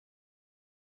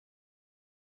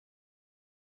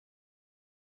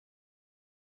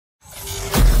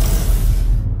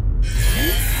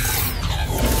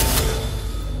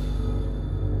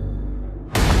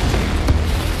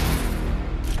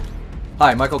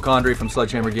Hi, Michael Condry from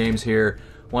Sledgehammer Games here.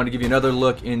 Wanted to give you another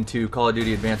look into Call of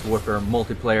Duty Advanced Warfare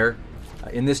multiplayer.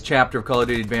 In this chapter of Call of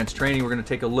Duty Advanced Training, we're going to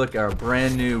take a look at our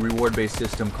brand new reward-based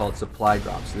system called Supply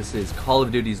Drops. This is Call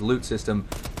of Duty's loot system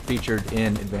featured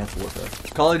in Advanced Warfare.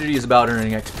 Call of Duty is about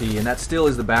earning XP, and that still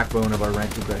is the backbone of our rank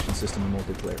progression system in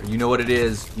multiplayer. You know what it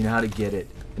is, you know how to get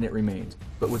it, and it remains.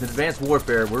 But with Advanced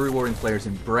Warfare, we're rewarding players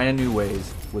in brand new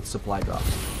ways with Supply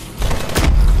Drops.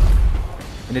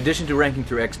 In addition to ranking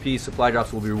through XP, Supply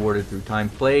Drops will be rewarded through time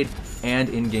played and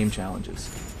in-game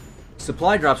challenges.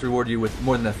 Supply Drops reward you with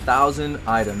more than 1,000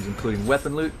 items, including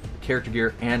weapon loot, character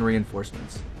gear, and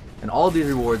reinforcements. And all of these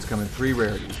rewards come in 3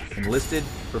 rarities: Enlisted,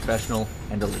 Professional,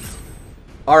 and Elite.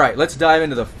 Alright, let's dive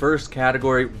into the first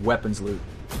category, weapons loot.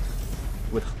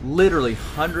 With literally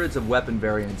hundreds of weapon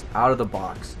variants out of the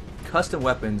box, custom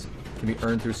weapons can be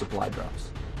earned through Supply Drops.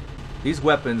 These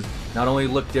weapons not only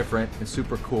look different and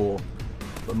super cool,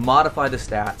 but modify the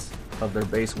stats of their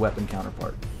base weapon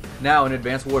counterpart. Now in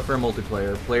Advanced Warfare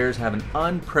multiplayer, players have an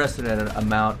unprecedented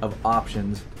amount of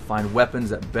options to find weapons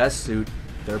that best suit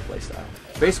their playstyle.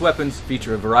 Base weapons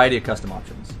feature a variety of custom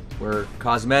options, where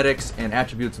cosmetics and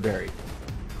attributes vary,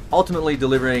 ultimately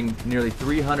delivering nearly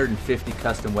 350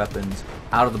 custom weapons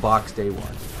out of the box day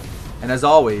one. And as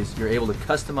always, you're able to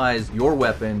customize your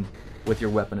weapon with your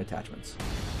weapon attachments.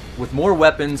 With more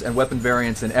weapons and weapon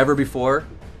variants than ever before,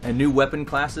 and new weapon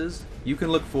classes, you can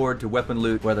look forward to weapon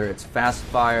loot, whether it's fast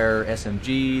fire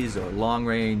SMGs or long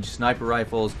range sniper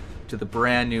rifles, to the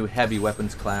brand new heavy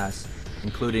weapons class,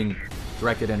 including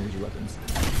directed energy weapons.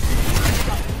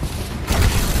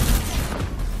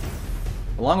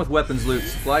 Along with weapons loot,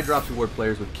 Supply Drops reward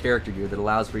players with character gear that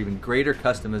allows for even greater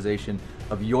customization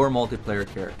of your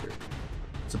multiplayer character.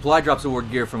 Supply Drops award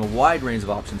gear from a wide range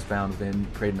of options found within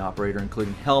Crate and Operator,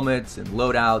 including helmets and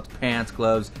loadouts, pants,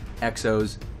 gloves,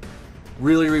 exos.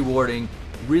 Really rewarding,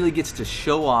 really gets to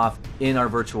show off in our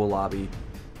virtual lobby.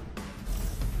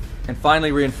 And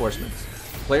finally, reinforcements.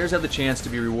 Players have the chance to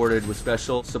be rewarded with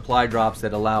special Supply Drops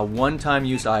that allow one-time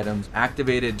use items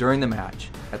activated during the match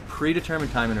at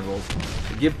predetermined time intervals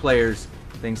to give players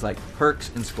things like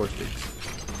perks and score streaks.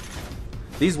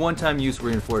 These one-time use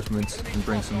reinforcements can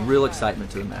bring some real excitement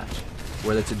to the match,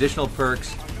 whether it's additional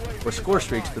perks or score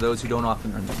streaks for those who don't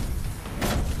often earn them.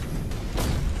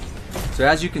 So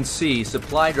as you can see,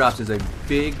 Supply Drops is a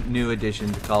big new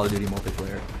addition to Call of Duty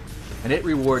multiplayer, and it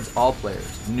rewards all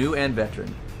players, new and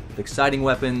veteran, with exciting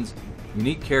weapons,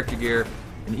 unique character gear,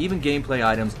 and even gameplay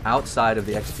items outside of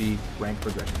the XP rank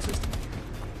progression system.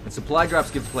 And Supply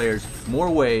Drops give players more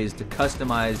ways to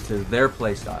customize to their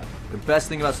playstyle. The best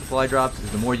thing about Supply Drops is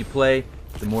the more you play,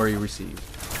 the more you receive.